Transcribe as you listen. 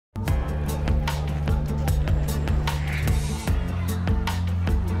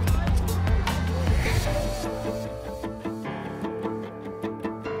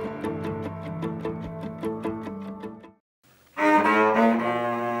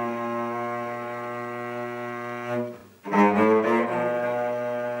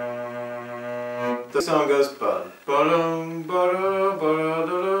The song goes ba-dum, ba-da,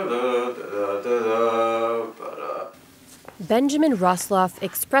 ba-da-da-da-da-da-da-da. Benjamin Rosloff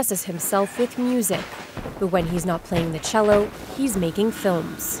expresses himself with music, but when he's not playing the cello, he's making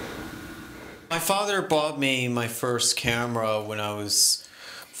films. My father bought me my first camera when I was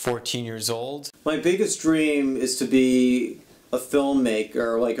 14 years old. My biggest dream is to be a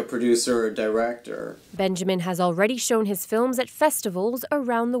filmmaker, like a producer or director. Benjamin has already shown his films at festivals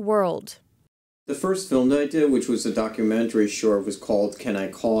around the world. The first film that I did, which was a documentary short, was called Can I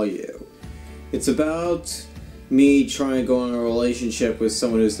Call You? It's about me trying to go in a relationship with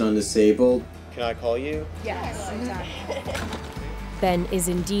someone who's non-disabled. Can I call you? Yes. Ben is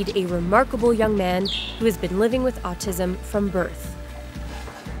indeed a remarkable young man who has been living with autism from birth.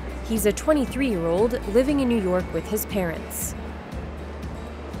 He's a 23-year-old living in New York with his parents.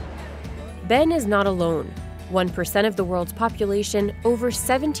 Ben is not alone. 1% of the world's population, over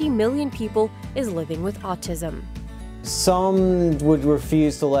 70 million people, is living with autism. Some would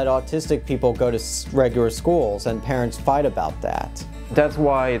refuse to let autistic people go to regular schools, and parents fight about that. That's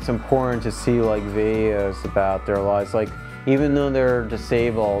why it's important to see videos about their lives. Even though they're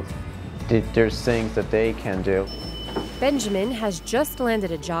disabled, there's things that they can do. Benjamin has just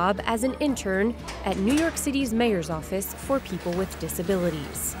landed a job as an intern at New York City's mayor's office for people with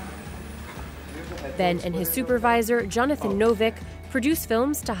disabilities. Ben and his supervisor, Jonathan Novick, produce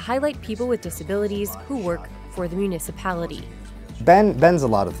films to highlight people with disabilities who work for the municipality. Ben's a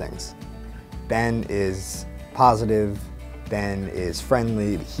lot of things. Ben is positive. Ben is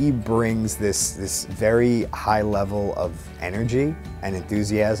friendly. He brings this very high level of energy and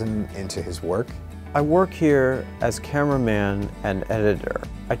enthusiasm into his work. I work here as cameraman and editor.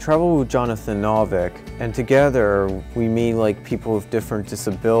 I travel with Jonathan Novick, and together we meet people with different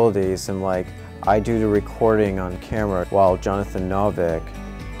disabilities, and I do the recording on camera while Jonathan Novick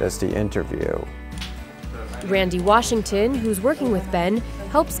does the interview. Randy Washington, who's working with Ben,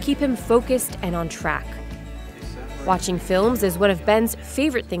 helps keep him focused and on track. Watching films is one of Ben's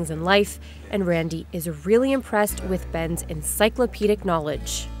favorite things in life, and Randy is really impressed with Ben's encyclopedic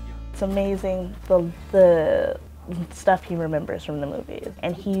knowledge. It's amazing the stuff he remembers from the movies.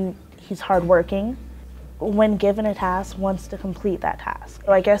 And he's hardworking. When given a task, wants to complete that task.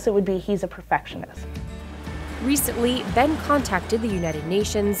 So I guess it would be he's a perfectionist. Recently, Ben contacted the United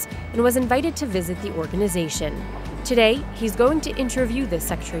Nations and was invited to visit the organization. Today, he's going to interview the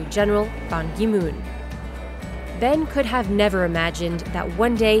Secretary General, Ban Ki-moon. Ben could have never imagined that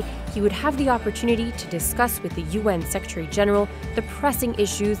one day he would have the opportunity to discuss with the UN Secretary General the pressing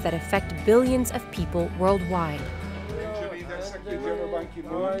issues that affect billions of people worldwide.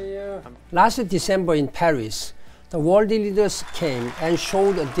 Last December in Paris, the world leaders came and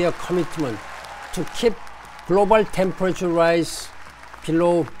showed their commitment to keep global temperature rise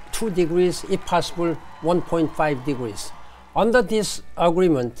below 2 degrees, if possible 1.5 degrees. Under this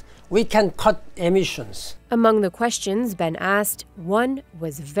agreement, we can cut emissions. Among the questions Ben asked, one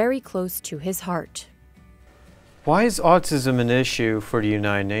was very close to his heart. Why is autism an issue for the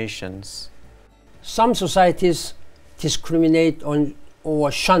United Nations? Some societies discriminate on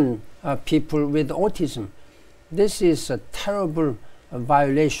or shun people with autism. This is a terrible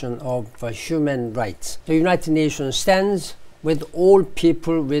violation of human rights. The United Nations stands with all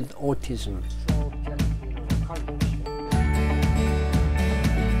people with autism.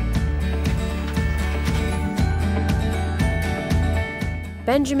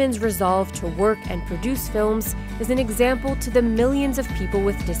 Benjamin's resolve to work and produce films is an example to the millions of people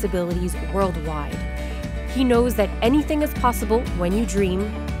with disabilities worldwide. He knows that anything is possible when you dream,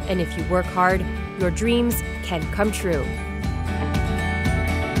 and if you work hard, your dreams can come true.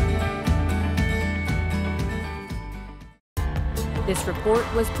 This report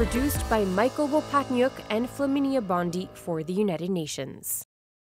was produced by Michael Wopatniuk and Flaminia Bondi for the United Nations.